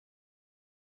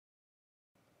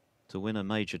to win a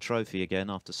major trophy again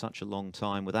after such a long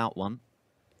time without one.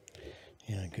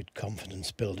 Yeah, good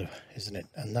confidence builder, isn't it?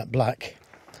 And that black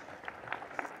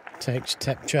takes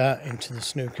Tepchar into the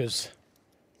snooker's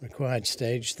required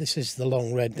stage. This is the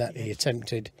long red that he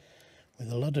attempted with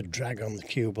a lot of drag on the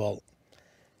cue ball.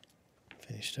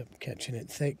 Finished up catching it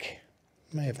thick.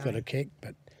 May have got a kick,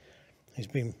 but he's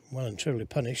been well and truly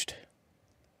punished.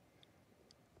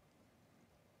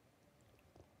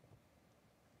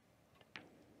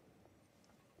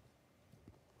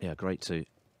 Yeah, great to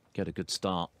get a good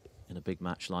start in a big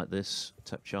match like this.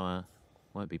 Tepchar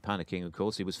won't be panicking, of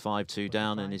course. He was 5-2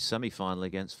 down in his semi-final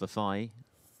against Fafai.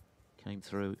 Came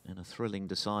through in a thrilling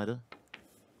decider.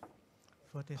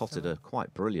 Potted a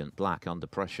quite brilliant black under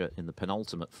pressure in the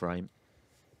penultimate frame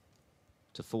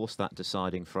to force that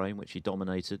deciding frame, which he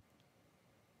dominated.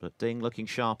 But Ding looking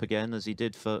sharp again, as he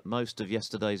did for most of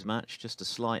yesterday's match. Just a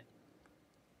slight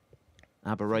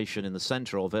aberration in the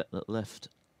centre of it that left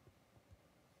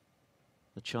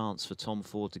the chance for Tom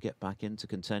Ford to get back into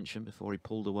contention before he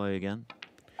pulled away again.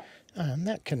 And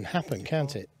that can happen,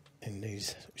 can't it, in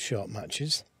these short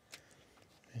matches?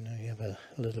 You know, you have a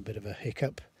little bit of a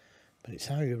hiccup, but it's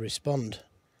how you respond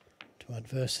to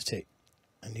adversity.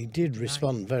 And he did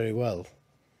respond very well.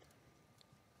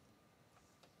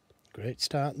 Great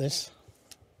start, this.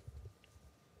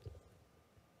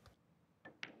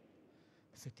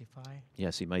 65.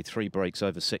 Yes, he made 3 breaks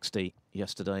over 60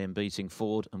 yesterday in beating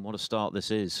Ford, and what a start this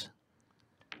is.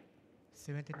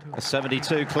 72. A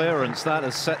 72 clearance, that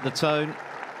has set the tone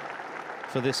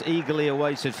for this eagerly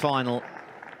awaited final.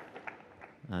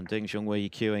 And Ding Junhui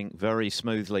queuing very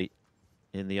smoothly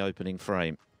in the opening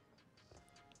frame.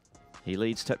 He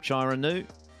leads Tepchar anew,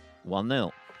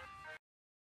 1-0.